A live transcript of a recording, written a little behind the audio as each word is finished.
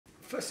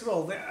First of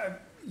all,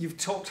 you've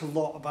talked a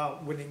lot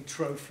about winning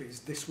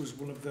trophies. This was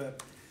one of the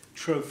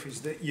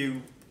trophies that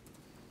you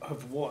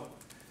have won.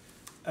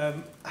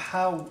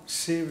 How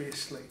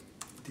seriously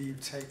do you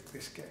take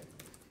this game?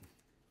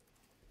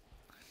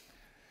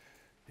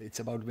 It's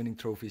about winning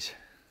trophies,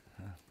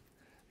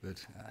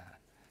 but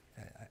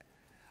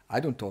I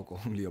don't talk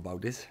only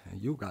about this.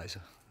 You guys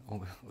are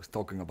always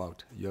talking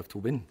about you have to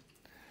win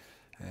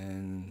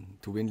and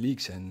to win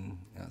leagues, and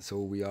so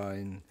we are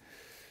in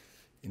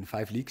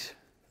 5 leagues,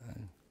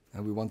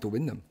 and we want to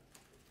win them.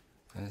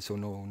 So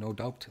no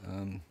doubt,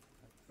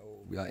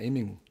 we are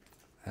aiming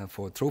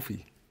for a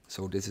trophy.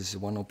 So this is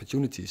one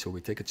opportunity. So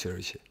we take it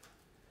seriously.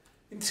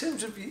 In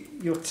terms of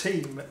your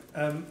team,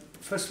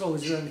 first of all,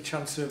 is there any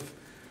chance of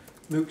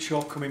Luke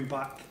Shaw coming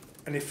back?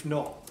 And if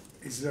not,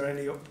 is there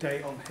any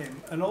update on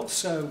him? And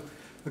also,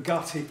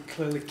 Magati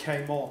clearly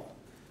came on.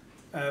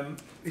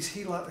 Is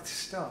he likely to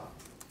start?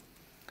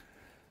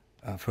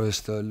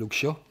 First, Luke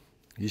Shaw.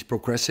 He's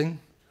progressing,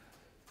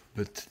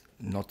 but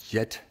not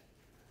yet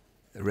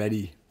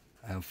ready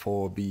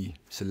for be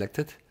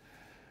selected.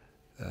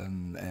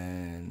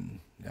 And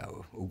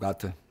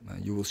Ugarte,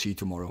 you will see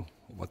tomorrow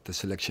what the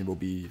selection will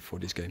be for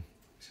this game.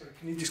 Sorry,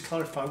 can you just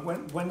clarify,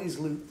 when is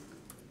Luke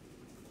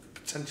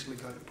potentially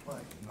going to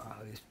play?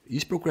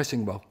 He's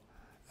progressing well,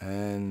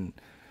 and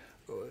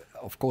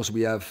of course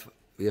we have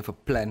a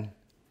plan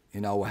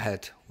in our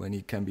head when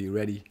he can be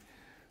ready,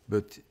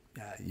 but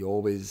you're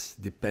always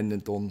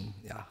dependent on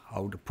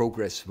how the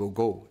progress will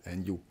go,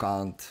 and you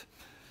can't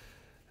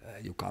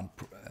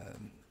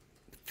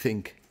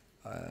think,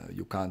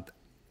 you can't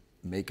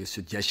make a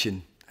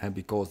suggestion, and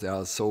because there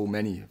are so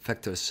many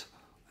factors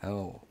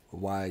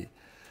why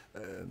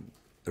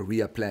a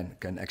real plan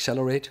can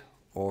accelerate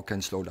or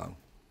can slow down.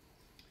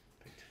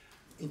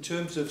 In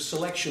terms of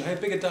selection, how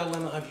big a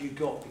dilemma have you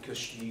got?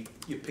 Because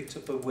you picked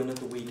up a win at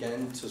the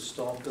weekend to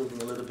start building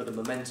a little bit of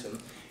momentum.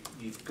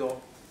 You've got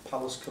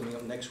Palace coming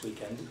up next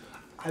weekend.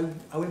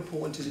 How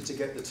important is it to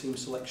get the team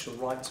selection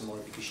right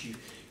tomorrow? Because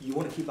you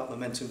want to keep that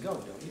momentum going,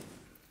 don't you?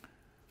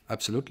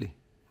 Absolutely,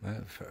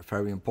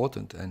 very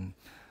important. And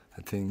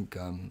I think,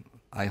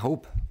 I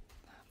hope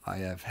I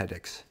have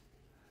headaches.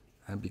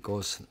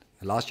 Because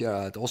last year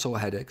I had also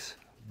headaches,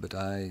 but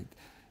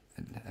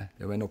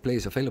there were no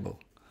players available.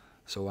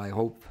 So I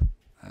hope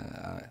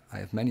I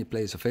have many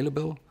players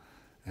available,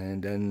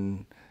 and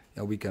then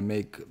we can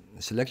make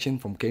a selection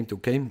from game to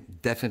game.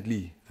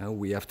 Definitely,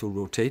 we have to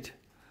rotate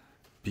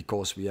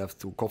because we have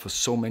to cover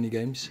so many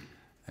games,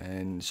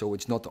 and so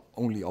it's not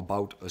only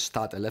about a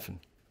start 11.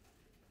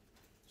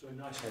 So a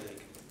nice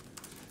headache.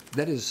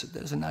 That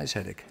is a nice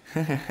headache.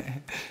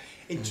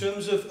 In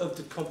terms of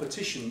the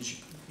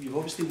competitions, you've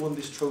obviously won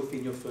this trophy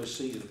in your first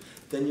season.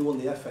 Then you won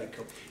the FA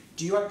Cup.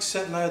 Do you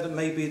accept now that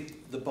maybe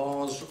the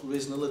bar's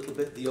risen a little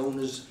bit, the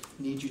owners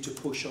need you to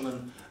push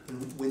on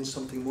and win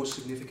something more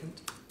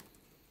significant?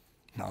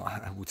 No,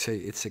 I would say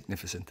it's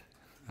significant.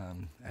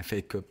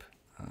 FA Cup,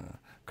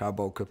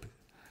 Carabao Cup,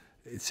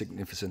 it's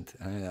significant.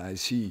 I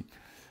see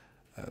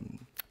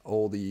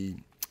all the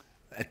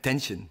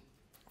attention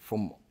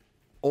from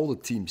all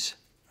the teams,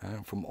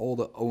 from all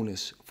the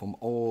owners, from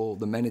all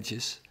the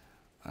managers,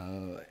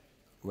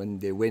 when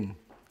they win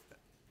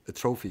a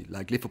trophy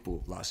like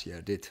Liverpool last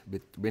year did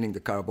with winning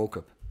the Carabao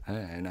Cup.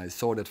 And I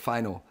saw that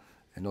final,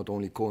 and not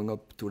only going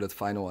up to that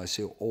final, I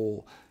saw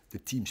all the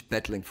teams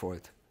battling for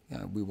it.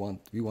 We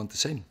want the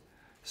same.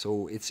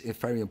 So it's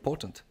very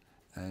important.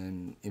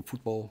 And in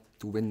football,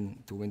 to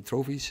win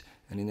trophies,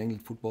 and in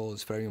English football,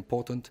 it's very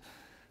important.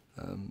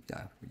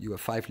 You have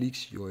 5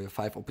 leagues, you have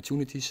 5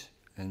 opportunities,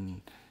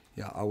 and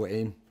our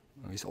aim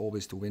is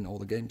always to win all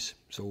the games.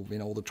 So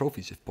win all the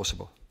trophies if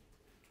possible.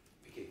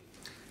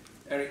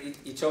 Erik,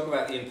 you talk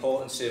about the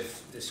importance of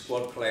the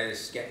squad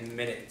players getting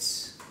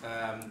minutes.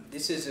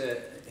 This is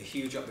a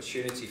huge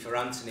opportunity for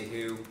Anthony,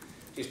 who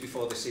just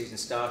before the season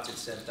started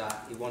said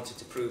that he wanted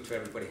to prove to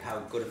everybody how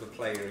good of a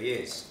player he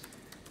is.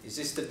 Is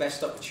this the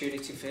best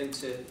opportunity for him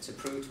to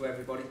prove to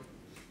everybody?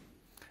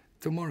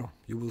 Tomorrow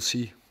you will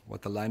see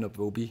what the lineup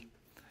will be,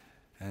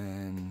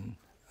 and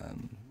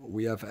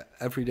we have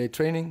everyday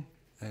training,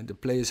 and the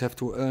players have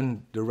to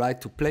earn the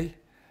right to play.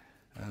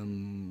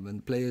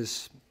 When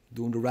players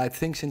doing the right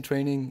things in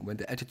training, when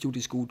the attitude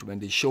is good, when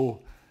they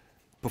show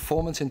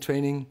performance in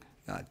training,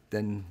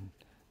 then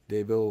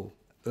they will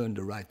earn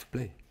the right to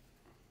play.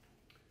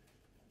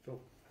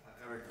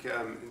 Erik,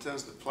 in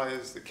terms of the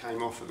players that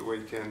came off at the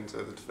weekend,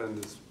 the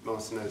defenders,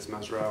 Martinez,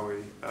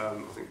 Mazraoui,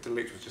 I think De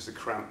Ligt was just a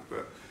cramp,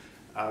 but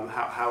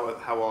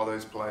how are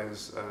those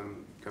players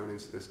going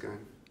into this game?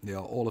 They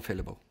are all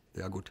available.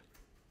 They are good.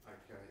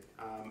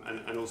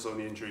 Okay, and also on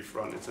the injury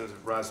front, in terms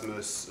of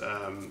Rasmus,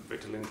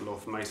 Victor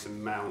Lindelof,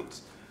 Mason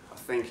Mount, I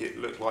think it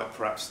looked like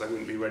perhaps they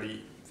wouldn't be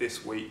ready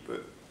this week,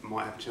 but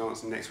might have a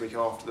chance next week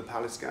after the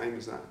Palace game.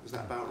 Is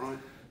that about right?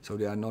 So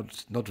they are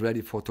not ready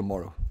for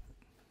tomorrow.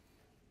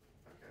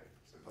 Okay,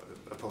 so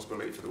a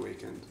possibility for the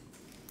weekend.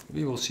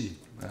 We will see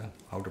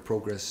how the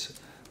progress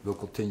will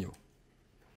continue.